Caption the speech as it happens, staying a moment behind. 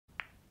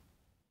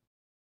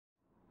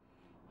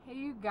Hey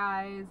you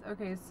guys,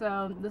 okay,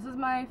 so this is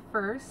my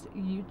first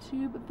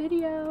YouTube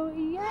video.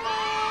 Yeah,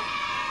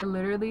 I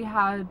literally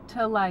had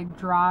to like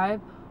drive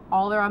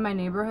all around my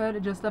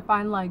neighborhood just to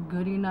find like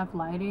good enough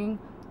lighting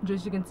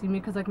just so you can see me,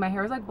 because like my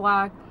hair is like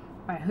black,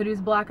 my hoodie is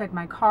black, like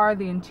my car,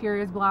 the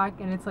interior is black,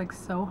 and it's like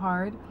so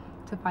hard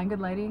to find good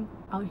lighting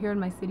out here in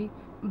my city.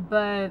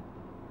 But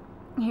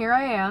here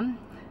I am.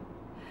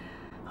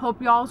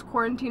 Hope y'all's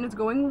quarantine is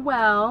going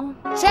well.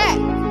 Check.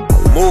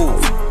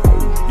 Move.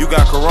 You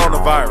got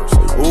coronavirus.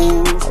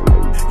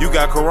 Ooh, you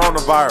got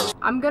coronavirus.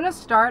 I'm gonna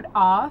start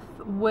off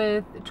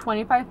with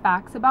 25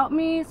 facts about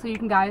me so you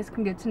guys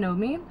can get to know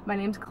me. My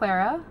name's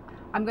Clara.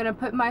 I'm gonna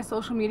put my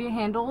social media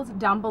handles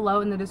down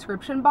below in the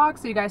description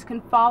box so you guys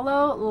can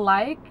follow,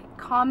 like,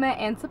 comment,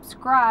 and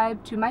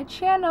subscribe to my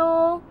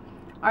channel.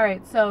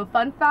 Alright, so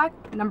fun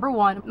fact number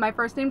one, my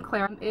first name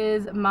Clara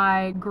is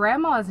my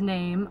grandma's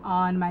name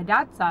on my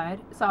dad's side,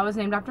 so I was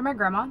named after my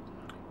grandma.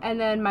 And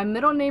then my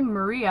middle name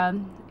Maria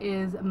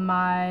is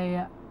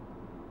my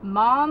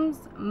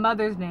mom's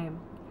mother's name.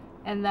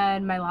 And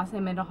then my last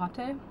name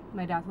Mendohate,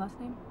 my dad's last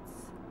name.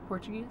 It's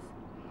Portuguese.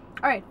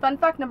 Alright, fun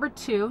fact number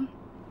two,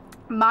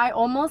 my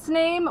almost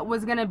name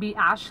was gonna be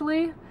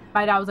Ashley.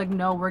 My dad was like,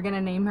 no, we're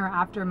gonna name her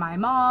after my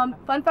mom.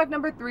 Fun fact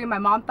number three, my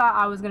mom thought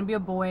I was gonna be a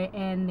boy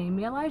and named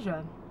me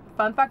Elijah.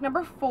 Fun fact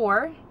number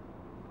four,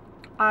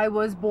 I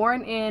was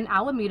born in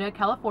Alameda,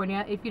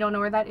 California. If you don't know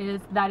where that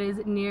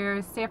is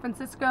near San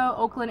Francisco,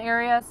 Oakland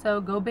area,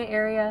 so go Bay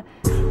Area.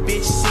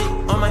 Bitch, shit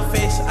on my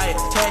face, I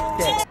attack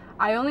that.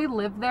 I only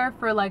lived there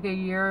for like a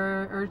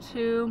year or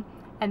two,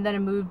 and then I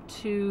moved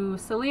to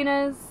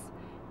Salinas,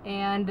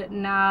 and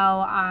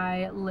now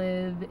I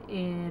live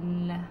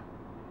in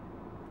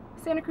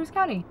Santa Cruz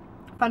County.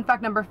 Fun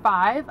fact number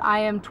five, I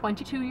am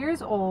 22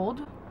 years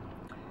old.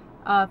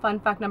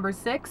 Fun fact number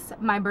six,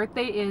 my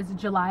birthday is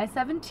July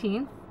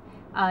 17th.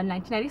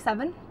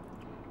 1997,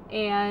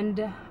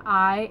 and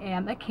I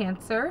am a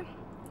Cancer.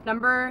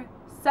 Number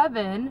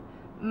seven,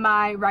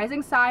 my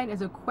rising sign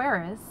is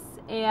Aquarius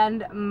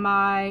and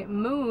my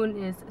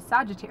moon is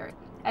Sagittarius.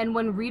 And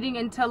when reading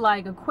into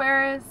like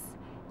Aquarius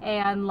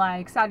and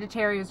like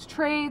Sagittarius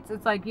traits,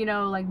 it's like, you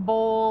know, like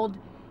bold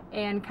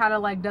and kind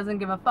of like doesn't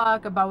give a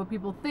fuck about what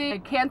people think.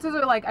 Like, Cancers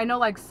are like, I know,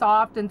 like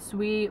soft and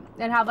sweet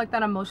and have like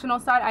that emotional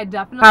side. I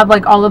definitely have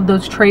like all of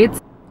those traits.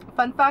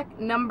 Fun fact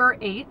number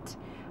eight,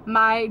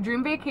 my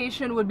dream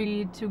vacation would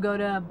be to go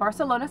to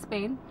Barcelona,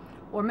 Spain,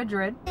 or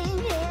Madrid.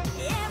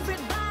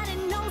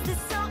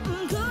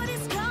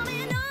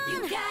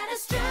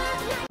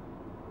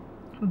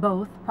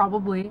 Both,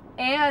 probably.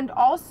 And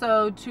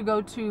also to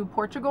go to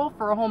Portugal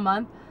for a whole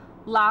month.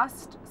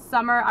 Last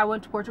summer, I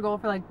went to Portugal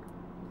for like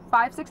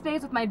 5-6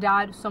 days with my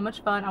dad. So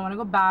much fun. I want to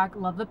go back.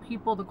 Love the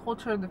people, the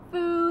culture, the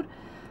food,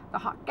 the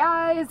hot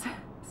guys.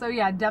 So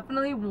yeah,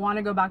 definitely want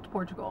to go back to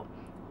Portugal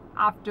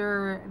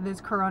after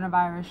this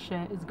coronavirus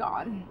shit is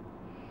gone.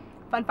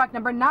 Fun fact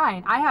number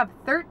nine, I have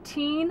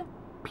 13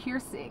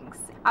 piercings.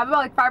 I have about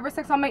like 5 or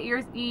 6 on my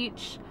ears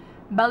each,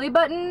 belly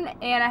button,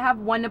 and I have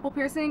 1 nipple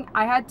piercing.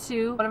 I had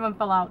 2, one of them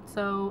fell out,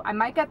 so I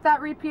might get that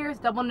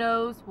re-pierced, double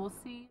nose, we'll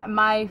see.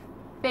 My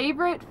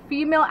favorite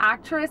female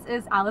actress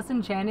is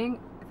Allison Janney.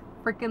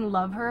 I freaking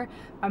love her.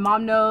 My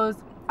mom knows.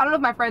 I don't know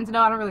if my friends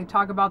know, I don't really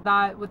talk about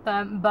that with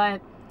them,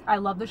 but I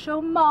love the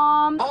show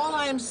Mom. All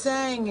I'm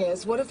saying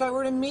is, what if I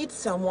were to meet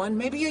someone,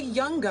 maybe a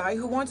young guy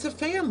who wants a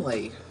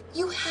family?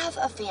 You have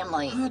a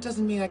family. That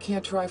doesn't mean I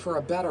can't try for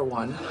a better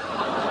one.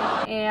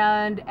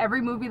 And every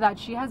movie that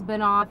she has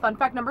been on. Fun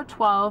fact number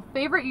 12,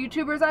 favorite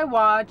YouTubers I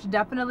watch,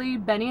 definitely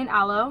Benny and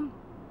Aloe,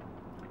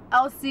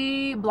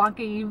 Elsie,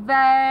 Blanca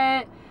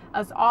Yvette,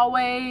 as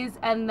always,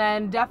 and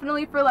then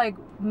definitely for like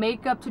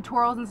makeup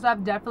tutorials and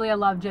stuff, definitely I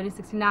love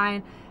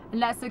Jetty69,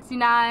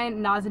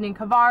 Annette69, Nazanin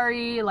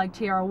Kavari, like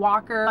Tiara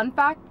Walker. Fun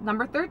fact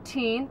number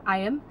 13, I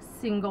am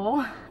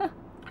single.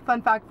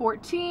 Fun fact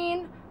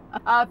 14,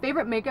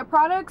 favorite makeup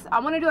products. I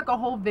want to do like a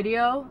whole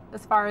video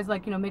as far as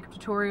like, you know, makeup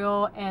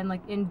tutorial and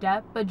like in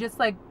depth, but just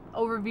like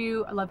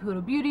overview. I love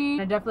Huda Beauty.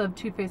 I definitely love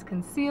Too Faced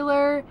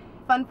concealer.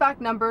 Fun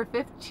fact number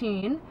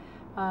 15,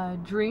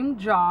 dream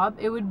job,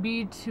 it would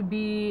be to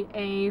be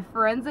a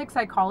forensic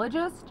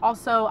psychologist.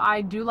 Also, I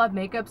do love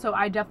makeup, so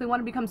I definitely want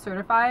to become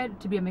certified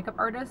to be a makeup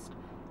artist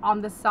on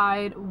the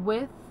side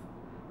with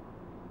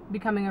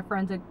becoming a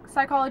forensic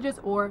psychologist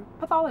or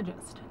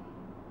pathologist.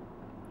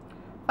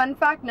 Fun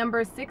fact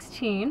number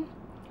 16,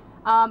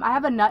 I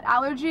have a nut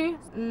allergy.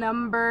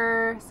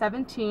 Number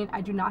 17,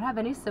 I do not have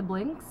any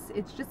siblings.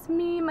 It's just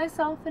me,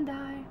 myself, and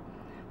I,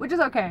 which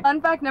is okay.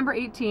 Fun fact number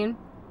 18,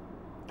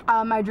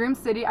 my dream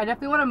city, I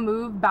definitely want to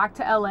move back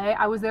to LA.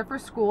 I was there for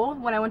school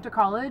when I went to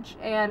college,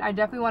 and I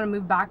definitely want to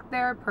move back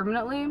there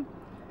permanently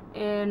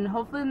in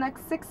hopefully the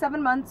next 6-7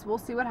 months. We'll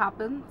see what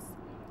happens.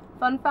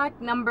 Fun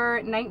fact number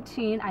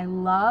 19, I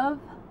love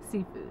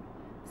seafood.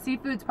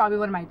 Seafood's probably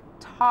one of my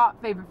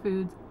top favorite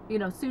foods. You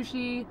know,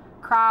 sushi,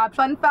 crab.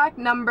 Fun fact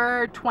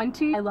number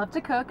 20, I love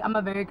to cook. I'm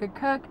a very good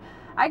cook.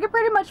 I could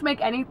pretty much make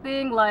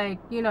anything, like,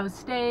 you know,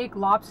 steak,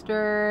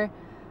 lobster,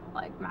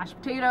 like mashed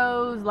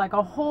potatoes, like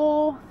a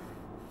whole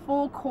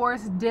full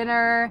course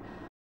dinner.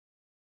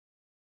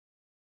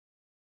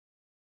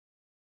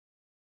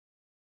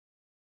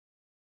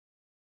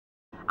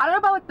 I don't know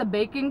about like the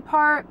baking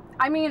part.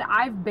 I mean,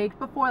 I've baked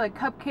before, like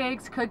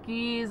cupcakes,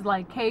 cookies,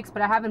 like cakes,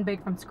 but I haven't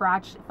baked from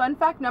scratch. Fun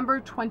fact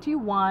number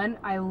 21,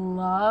 I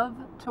love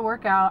to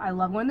work out. I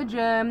love going to the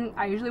gym.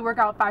 I usually work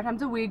out 5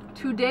 times a week.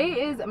 Today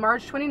is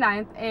March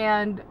 29th,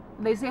 and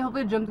they say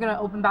hopefully the gym's gonna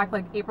open back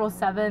like April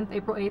 7th,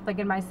 April 8th, like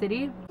in my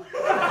city.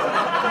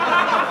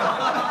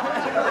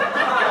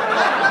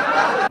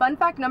 Fun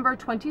fact number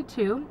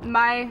 22,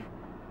 my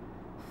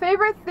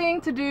favorite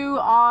thing to do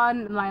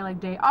on my like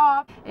day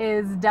off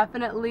is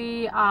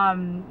definitely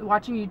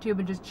watching YouTube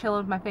and just chilling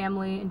with my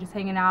family and just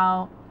hanging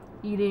out,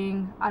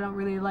 eating. I don't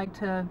really like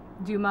to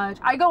do much.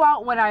 I go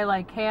out when I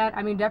like can.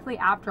 I mean, definitely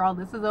after all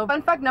this is over.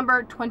 Fun fact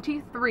number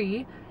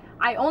 23,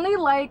 I only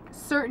like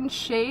certain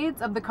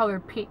shades of the color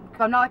pink.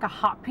 I'm not like a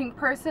hot pink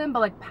person, but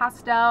like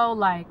pastel,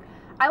 like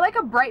I like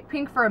a bright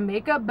pink for a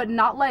makeup, but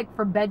not like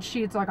for bed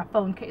sheets or like a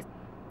phone case.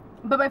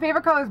 But my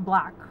favorite color is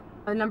black.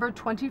 Number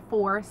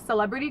 24,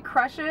 celebrity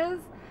crushes.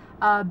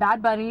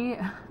 Bad Bunny.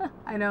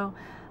 I know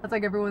that's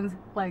like everyone's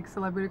like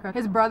celebrity crush.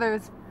 His brother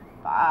is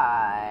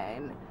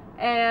fine.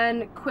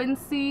 And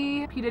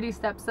Quincy, P. Diddy's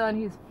stepson,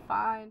 he's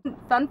fine.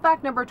 Fun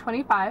fact number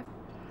 25,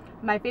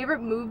 my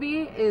favorite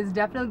movie is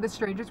definitely The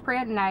Strangers Prey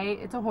at Night.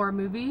 It's a horror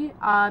movie.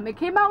 It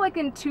came out like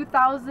in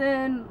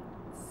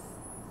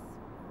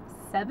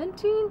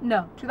 2017?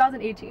 No,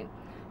 2018.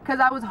 Because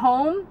I was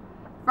home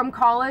from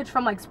college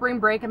from like spring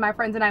break and my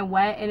friends and I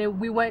went, and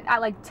we went at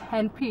like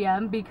 10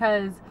 p.m.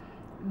 because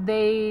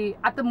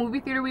at the movie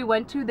theater we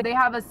went to, they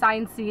have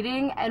assigned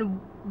seating, and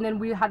then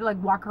we had to like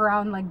walk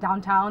around like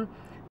downtown.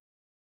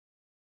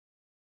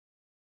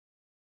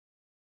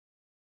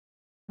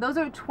 Those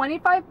are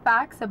 25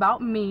 facts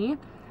about me.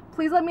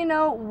 Please let me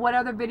know what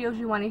other videos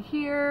you want to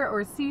hear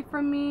or see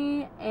from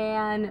me,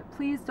 and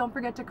please don't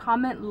forget to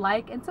comment,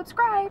 like, and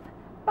subscribe.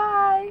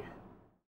 Bye!